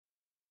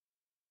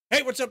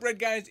Hey, what's up, Red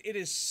guys? It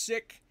is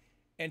Sick,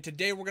 and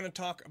today we're going to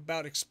talk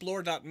about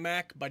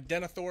Explore.Mac by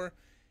Denethor.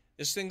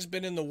 This thing's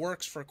been in the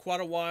works for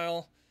quite a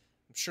while.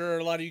 I'm sure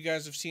a lot of you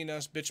guys have seen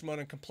us bitch moan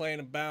and complain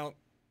about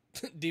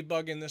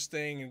debugging this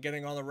thing and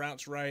getting all the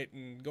routes right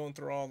and going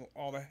through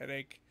all the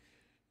headache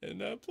and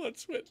blood,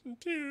 sweat,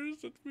 and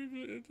tears.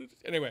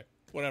 Anyway,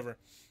 whatever.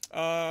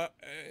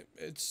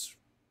 It's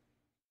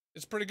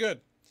pretty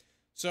good.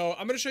 So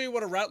I'm going to show you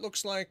what a route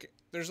looks like.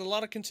 There's a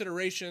lot of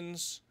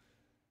considerations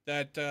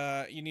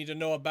that you need to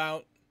know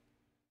about.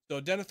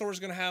 So Denethor is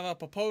going to have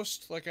up a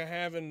post like I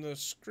have in the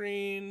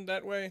screen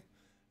that way.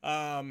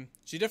 So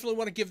you definitely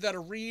want to give that a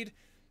read.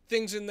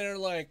 Things in there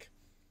like,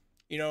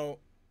 you know,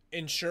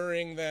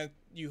 ensuring that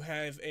you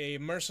have a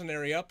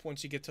mercenary up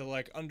once you get to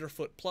like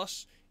underfoot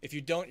plus. If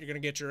you don't, you're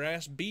going to get your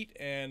ass beat,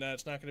 and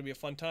it's not going to be a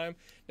fun time.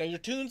 Now your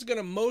tune's going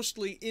to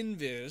mostly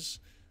invis,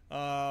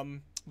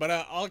 but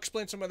I'll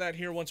explain some of that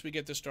here once we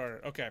get this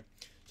started. Okay,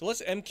 so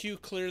let's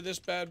MQ clear this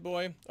bad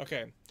boy.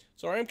 Okay,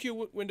 so our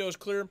MQ window is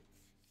clear.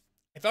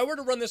 If I were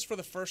to run this for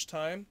the first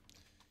time,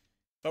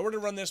 if I were to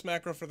run this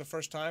macro for the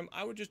first time,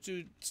 I would just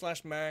do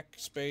 /mac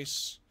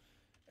space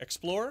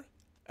explore,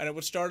 and it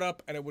would start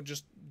up and it would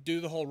just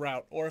do the whole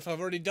route. Or if I've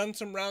already done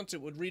some routes,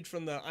 it would read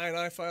from the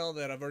INI file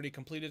that I've already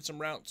completed some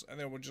routes, and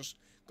then it would just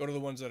go to the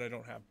ones that I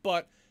don't have.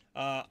 But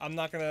I'm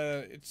not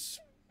gonna, it's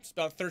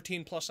about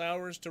 13 plus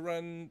hours to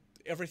run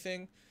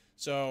everything.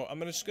 So I'm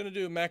just gonna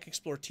do Mac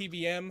Explore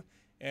TBM,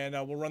 and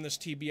we'll run this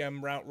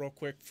TBM route real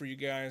quick for you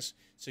guys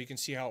so you can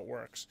see how it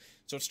works.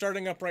 So it's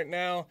starting up right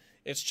now.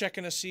 It's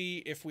checking to see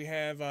if we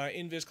have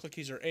invis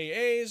clickies or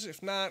AAs.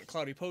 If not,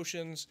 cloudy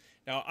potions.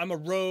 Now, I'm a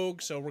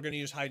rogue, so we're going to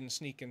use hide and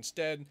sneak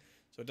instead,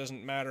 so it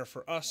doesn't matter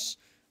for us.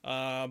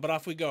 But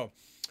off we go.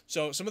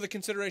 So some of the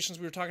considerations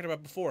we were talking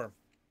about before.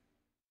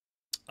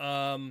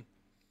 You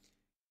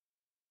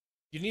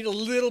need a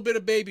little bit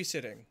of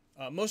babysitting.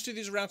 Most of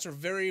these routes are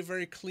very,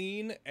 very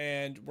clean,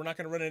 and we're not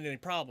going to run into any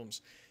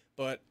problems.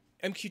 But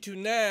MQ2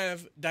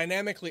 Nav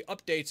dynamically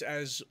updates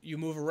as you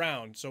move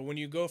around. So when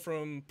you go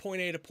from point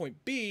A to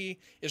point B,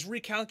 it's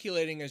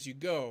recalculating as you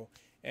go.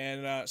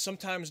 And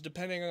sometimes,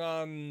 depending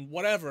on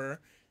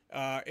whatever,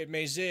 it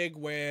may zig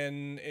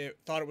when it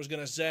thought it was going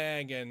to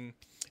zag, and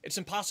it's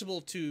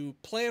impossible to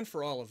plan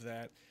for all of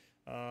that.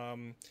 A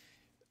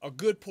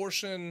good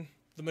portion,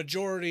 the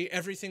majority,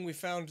 everything we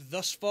found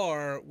thus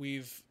far,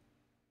 we've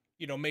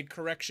made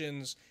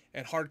corrections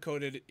and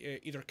hard-coded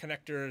either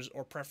connectors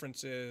or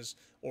preferences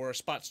or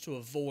spots to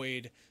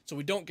avoid, so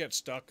we don't get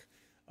stuck.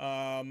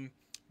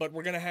 But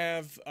we're going to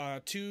have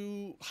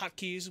two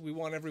hotkeys we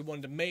want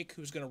everyone to make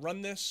who's going to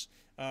run this.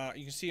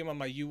 You can see them on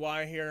my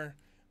UI here.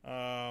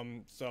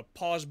 It's a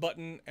pause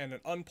button and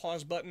an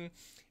unpause button.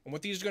 And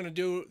what these are going to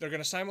do, they're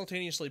going to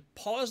simultaneously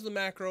pause the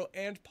macro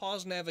and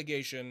pause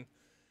navigation,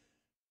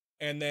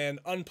 and then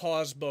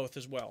unpause both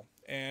as well.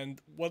 And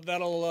what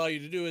that'll allow you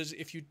to do is,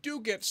 if you do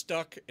get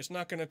stuck, it's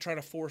not going to try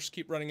to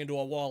keep running into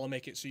a wall and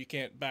make it so you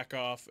can't back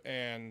off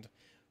and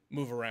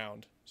move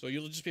around. So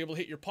you'll just be able to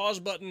hit your pause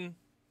button,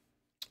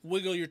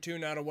 wiggle your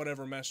tune out of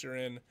whatever mess you're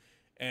in,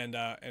 and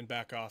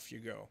back off you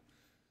go.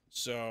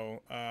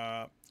 So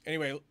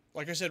anyway,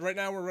 like I said, right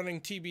now we're running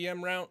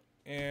TBM route,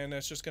 and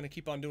it's just going to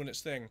keep on doing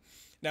its thing.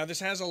 Now this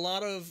has a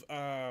lot of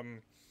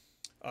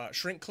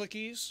shrink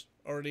clickies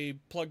already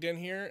plugged in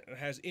here. It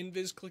has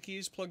invis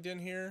clickies plugged in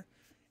here,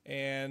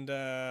 and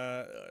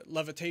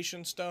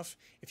levitation stuff.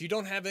 If you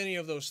don't have any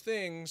of those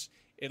things,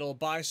 it'll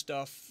buy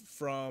stuff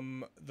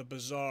from the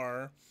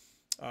bazaar.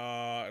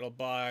 It'll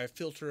buy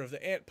filter of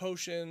the ant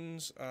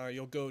potions.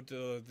 You'll go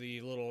to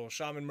the little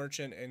shaman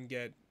merchant and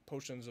get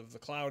potions of the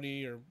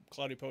cloudy, or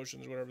cloudy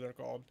potions, whatever they're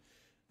called.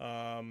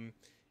 And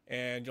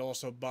you'll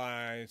also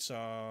buy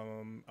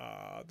some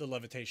the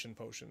levitation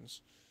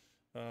potions.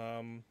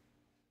 But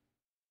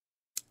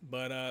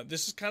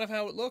this is kind of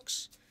how it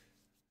looks.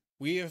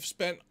 We have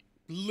spent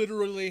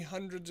literally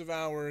hundreds of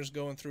hours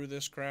going through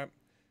this crap.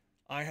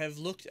 I have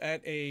looked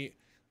at a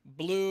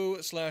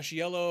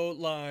blue/yellow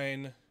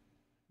line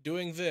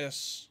doing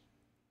this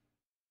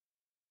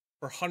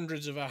for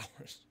hundreds of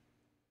hours.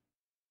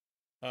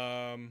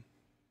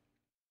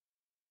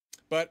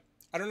 But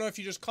I don't know if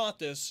you just caught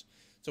this.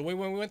 So when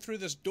we went through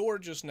this door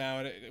just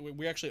now,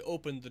 we actually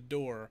opened the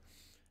door.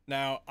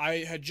 Now, I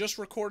had just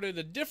recorded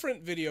a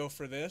different video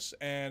for this,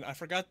 and I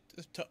forgot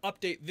to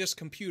update this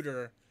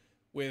computer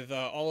with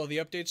all of the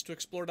updates to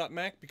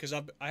Explore.Mac, because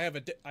I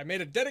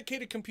made a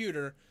dedicated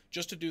computer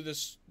just to do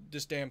this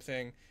damn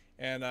thing,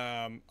 and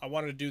I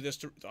wanted to do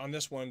this on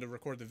this one to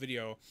record the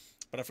video,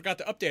 but I forgot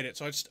to update it.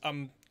 So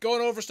I'm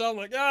going over stuff. I'm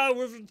like,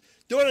 we're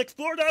doing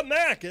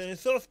Explore.Mac, and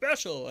it's so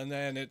special. And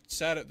then it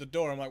sat at the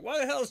door. I'm like, why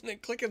the hell isn't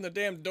it clicking the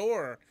damn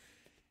door?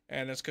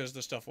 And it's because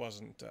the stuff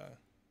wasn't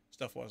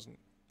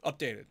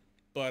updated.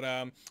 But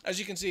as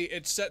you can see,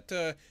 it's set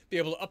to be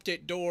able to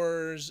update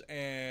doors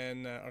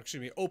and,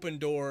 open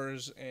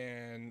doors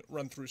and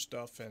run through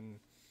stuff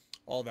and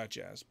all that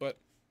jazz. But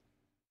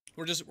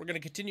we're going to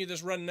continue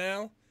this run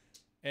now,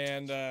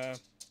 and hi,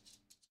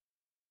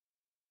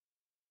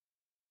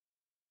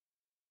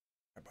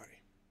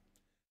 buddy.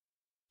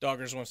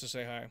 Doggers wants to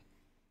say hi.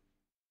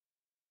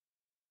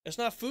 It's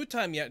not food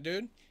time yet,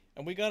 dude.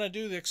 And we gotta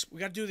do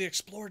the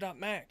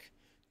Explore.Mac.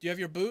 Do you have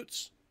your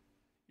boots?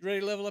 You ready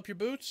to level up your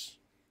boots?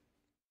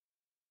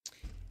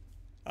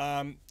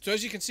 So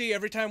as you can see,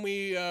 every time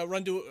we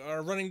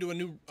running to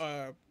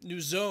a new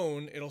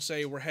zone, it'll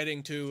say we're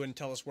heading to and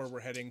tell us where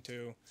we're heading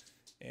to.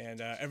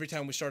 And every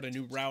time we start a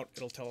new route,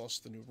 it'll tell us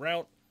the new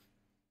route.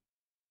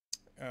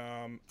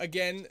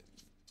 Again,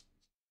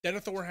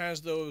 Denethor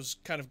has those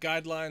kind of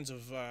guidelines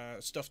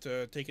of stuff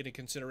to take into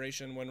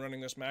consideration when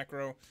running this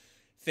macro.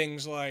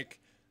 Things like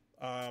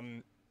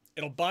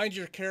it'll bind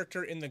your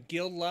character in the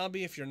guild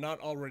lobby if you're not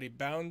already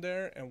bound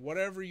there, and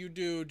whatever you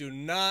do, do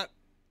not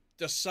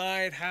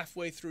decide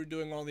halfway through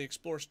doing all the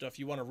explore stuff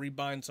you want to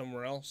rebind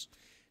somewhere else,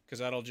 because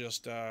that'll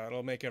just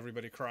it'll make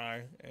everybody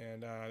cry,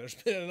 and there's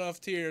been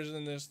enough tears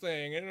in this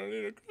thing, I don't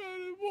need to cry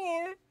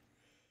anymore.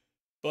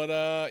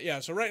 But yeah,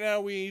 so right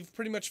now we've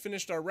pretty much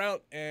finished our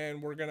route,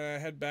 and we're gonna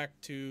head back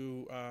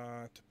to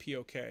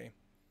POK.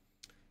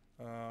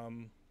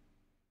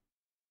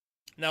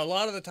 Now a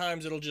lot of the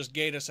times it'll just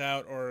gate us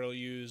out, or it'll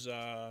use you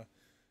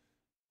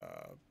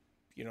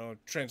know,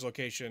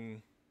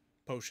 translocation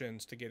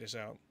potions to get us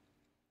out.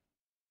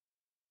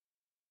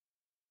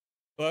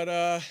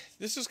 But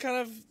this is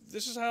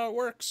how it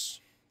works.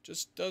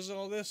 Just does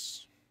all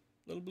this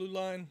little blue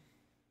line.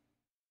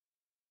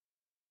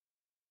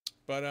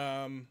 But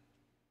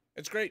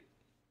it's great.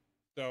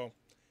 So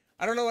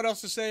I don't know what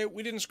else to say.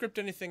 We didn't script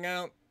anything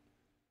out.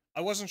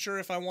 I wasn't sure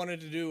if I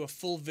wanted to do a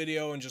full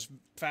video and just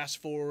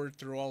fast forward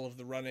through all of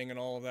the running and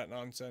all of that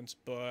nonsense,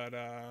 but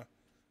I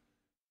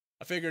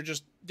figured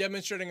just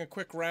demonstrating a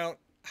quick route,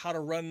 how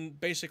to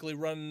basically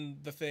run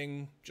the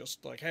thing,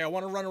 just like, hey, I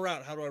want to run a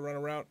route. How do I run a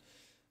route?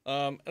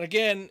 And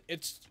again,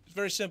 it's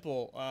very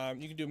simple.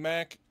 You can do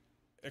Mac,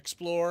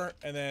 Explore,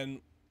 and then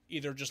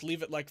either just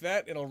leave it like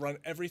that. It'll run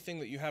everything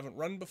that you haven't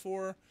run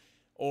before.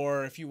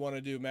 Or if you want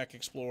to do Mac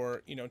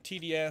Explore, you know,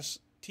 TDS,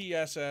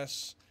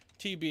 TSS,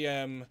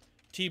 TBM,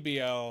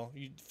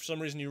 TBL. For some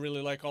reason you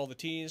really like all the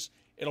T's.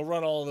 It'll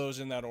run all of those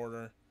in that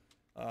order.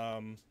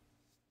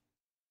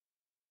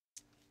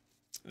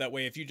 That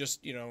way, if you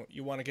just, you know,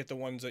 you want to get the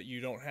ones that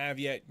you don't have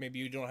yet, maybe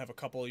you don't have a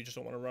couple, you just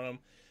don't want to run them.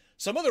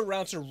 Some of the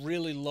routes are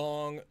really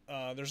long.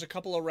 There's a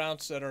couple of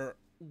routes that are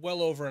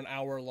well over an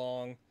hour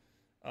long.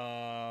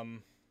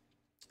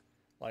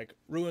 Like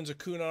Ruins of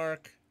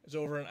Kunark is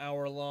over an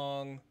hour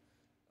long.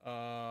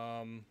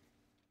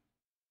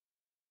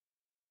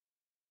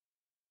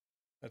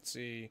 Let's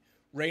see.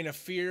 Reign of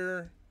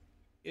Fear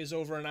is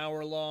over an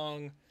hour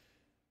long.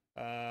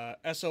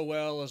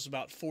 SOL is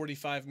about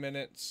 45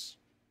 minutes.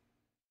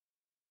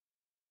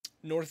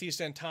 Northeast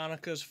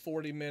Antonica is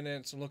 40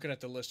 minutes. I'm looking at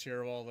the list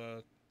here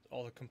of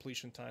all the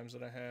completion times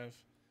that I have.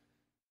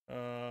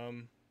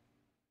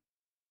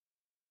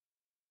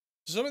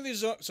 Some of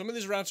these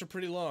routes are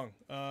pretty long.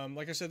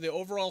 Like I said, the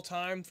overall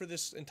time for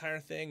this entire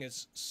thing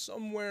is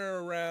somewhere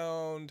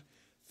around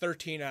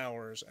 13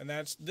 hours, and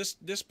that's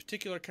this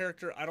particular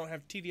character. I don't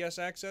have TDS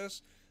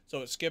access,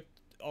 so it skipped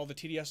all the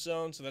TDS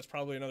zones, so that's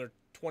probably another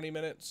 20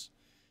 minutes.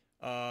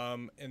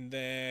 And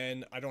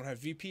then I don't have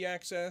VP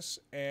access,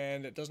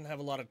 and it doesn't have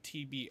a lot of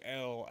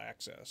TBL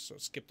access, so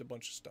it skipped a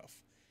bunch of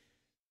stuff.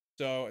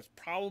 So it's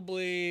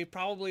probably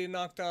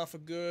knocked off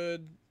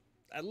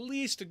at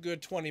least a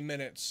good 20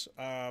 minutes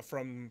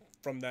from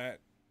that,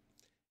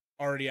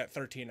 already at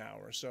 13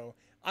 hours. So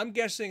I'm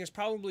guessing it's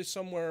probably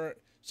somewhere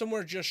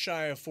just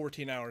shy of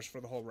 14 hours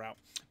for the whole route.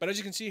 But as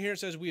you can see here, it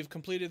says we have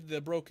completed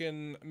the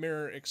Broken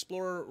Mirror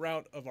Explorer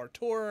route of our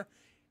tour,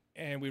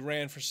 and we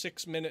ran for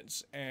 6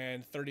 minutes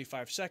and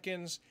 35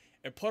 seconds.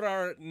 It put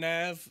our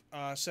nav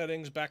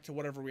settings back to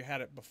whatever we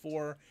had it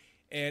before.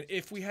 And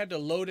if we had to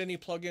load any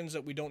plugins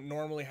that we don't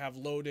normally have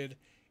loaded,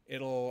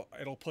 it'll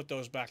put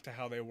those back to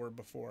how they were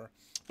before.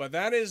 But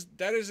that is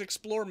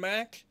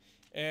Explore.Mac,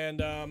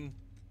 and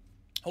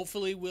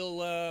hopefully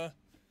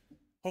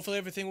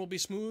everything will be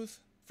smooth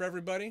for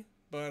everybody.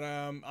 But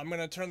I'm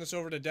gonna turn this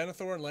over to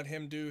Denethor and let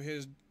him do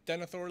his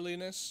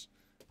Denethorliness,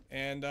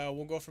 and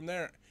we'll go from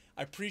there.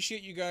 I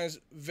appreciate you guys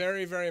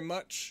very, very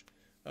much.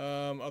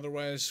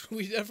 Otherwise,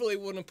 we definitely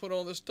wouldn't have put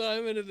all this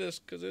time into this,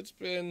 because it's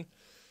been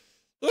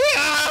a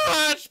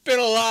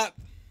lot.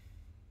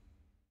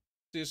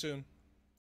 See you soon.